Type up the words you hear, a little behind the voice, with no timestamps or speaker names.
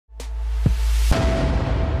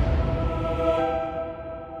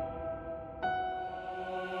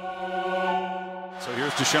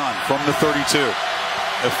Here's Deshaun from the 32.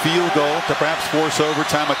 A field goal to perhaps force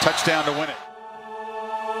overtime, a touchdown to win it.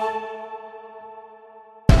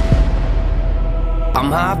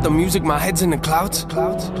 I'm high off the music, my head's in the clouds.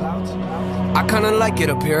 I kinda like it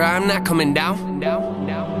up here, I'm not coming down.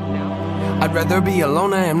 I'd rather be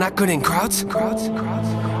alone, I am not good in crowds.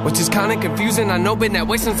 Which is kinda confusing, I know, been that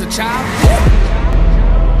way since a child.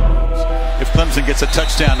 If Clemson gets a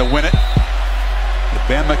touchdown to win it, if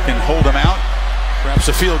Bama can hold them out, perhaps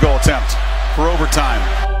a field goal attempt for overtime.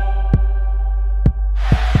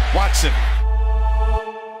 Watson.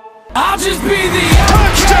 I'll just be the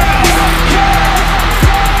touchdown!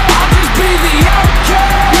 I'll just be the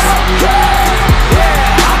outcast.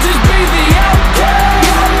 Yeah, I'll just be the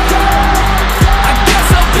outcast. I guess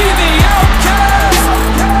I'll be the outcast.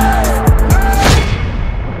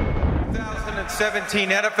 2017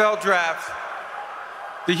 NFL Draft.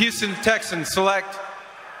 The Houston Texans select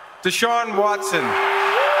Deshaun Watson,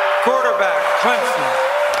 quarterback, Clemson.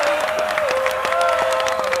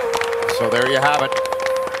 So there you have it.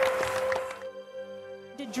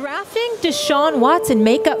 Did drafting Deshaun Watson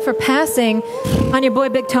make up for passing on your boy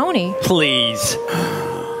Big Tony? Please.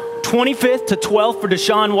 25th to 12th for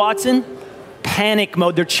Deshaun Watson. Panic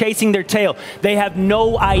mode. They're chasing their tail. They have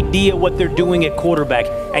no idea what they're doing at quarterback.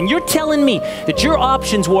 And you're telling me that your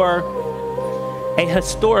options were a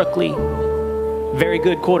historically very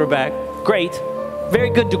good quarterback, great, very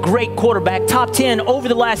good to great quarterback, top 10 over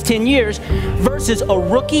the last 10 years, versus a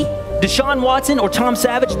rookie, Deshaun Watson or Tom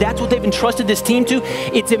Savage. That's what they've entrusted this team to.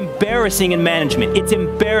 It's embarrassing in management. It's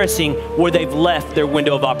embarrassing where they've left their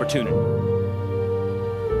window of opportunity.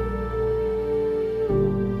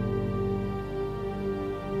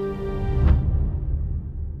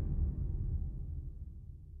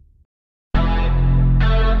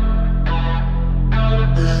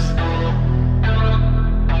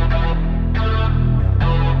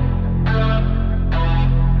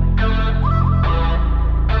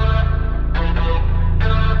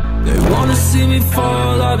 See me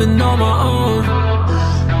fall, I've been on my own.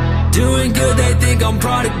 Doing good, they think I'm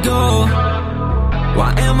prodigal.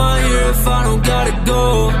 Why am I here if I don't gotta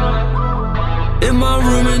go? In my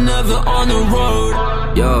room and never on the road.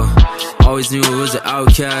 Yo, always knew it was an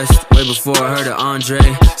outcast. Way before I heard of Andre.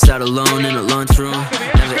 Sat alone in a lunchroom.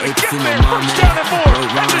 Never ate the food my mom made.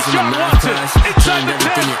 Wrote rhymes in the math class. Turned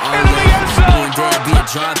everything in all way. One day I'd be a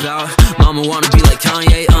dropout. Mama wanna be like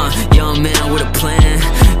Kanye, young man with a plan.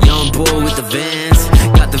 Young boy with the Vans.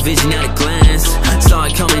 Got the vision at a glance. Saw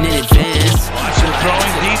it coming in advance. Watson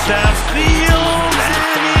throwing deep downfield.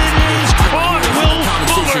 And it is caught. Will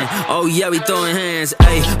Fuller. Oh yeah, we throwing hands.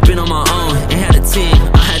 Ayy, been on my own. Ain't had a team.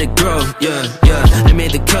 I had to grow. Yeah. I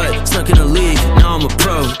made the cut. Stuck in the league. Now I'm a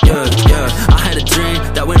pro. Yeah. I had a dream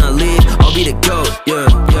that when I leave, I'll be the GOAT. Yeah.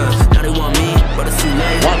 Now they want me, but it's too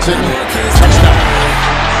late. Watson. Touchdown.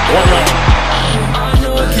 I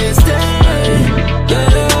know I can't stay.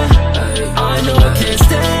 I know I can't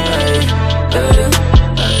stay.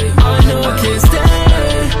 I know I can't stay.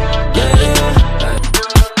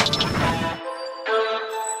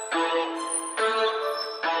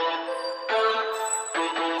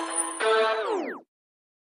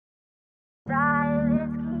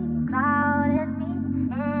 Silence keep clouding me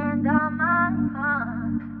and on my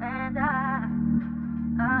phone, and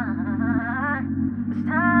this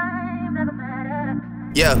time never mattered.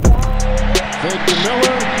 Yeah. Fake to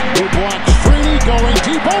Miller, who blocks Freeney, going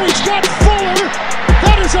deep. Oh, he's got Fuller!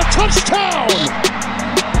 That is a touchdown!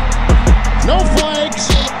 No flags,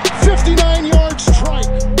 59-yard strike.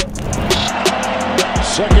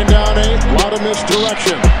 Second down 8, a lot of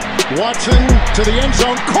misdirection. Watson to the end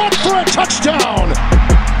zone, caught for a touchdown!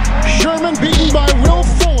 Sherman beaten by Will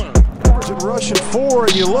Fuller. And rushing forward,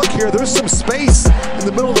 and you look here, there's some space in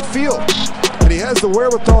the middle of the field. And he has the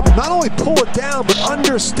wherewithal to not only pull it down, but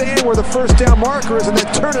understand where the first down marker is and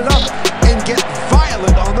then turn it up and get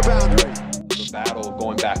violent on the boundary. The battle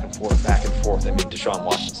going back and forth. I mean, Deshaun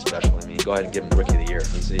Watson's special. I mean, go ahead and give him Rookie of the Year.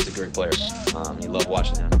 He's a great player. You love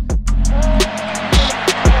watching him.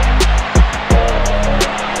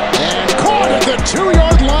 And caught at the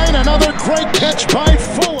 2-yard line, another great catch by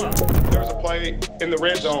Fuller. There was a play in the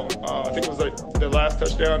red zone. I think it was like the last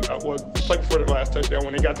touchdown, play before the last touchdown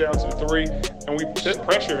when they got down to the 3, and we put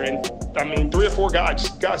pressure, and I mean 3 or 4 guys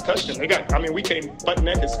touched him. We came butt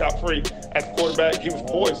naked, scot free at the quarterback. He was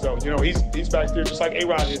poised though. You know, he's back there just like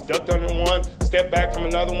A-Rod is. Ducked under one, stepped back from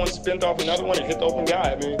another one, spinned off another one, and hit the open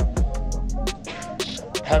guy. I mean,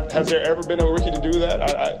 has there ever been a rookie to do that?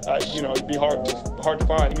 It'd be hard to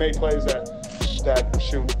find. He made plays that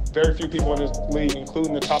shoot very few people in this league,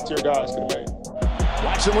 including the top tier guys, could have made.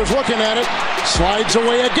 Watson was looking at it, slides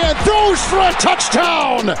away again, throws for a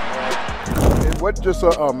touchdown! What just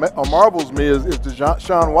marvels me is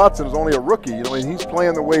Deshaun Watson is only a rookie, you know, and he's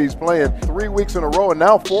playing the way he's playing 3 weeks in a row and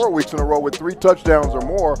now 4 weeks in a row with 3 touchdowns or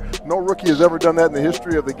more. No rookie has ever done that in the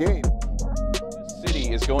history of the game.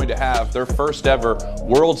 City is going to have their first ever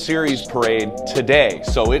World Series parade today.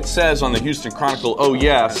 So it says on the Houston Chronicle, oh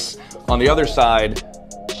yes. On the other side,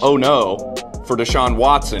 oh no, for Deshaun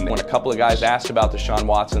Watson. When a couple of guys asked about Deshaun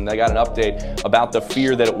Watson, they got an update about the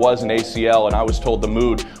fear that it was an ACL, and I was told the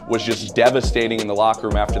mood was just devastating in the locker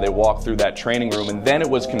room after they walked through that training room. And then it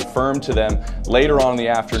was confirmed to them later on in the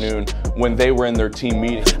afternoon when they were in their team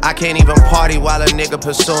meeting. I can't even party while a nigga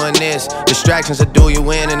pursuing this. Distractions will do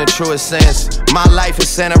you in the truest sense. My life is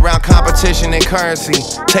centered around competition and currency.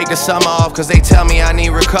 Take the summer off cause they tell me I need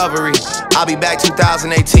recovery. I'll be back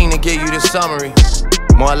 2018 to give you the summary.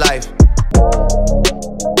 More life.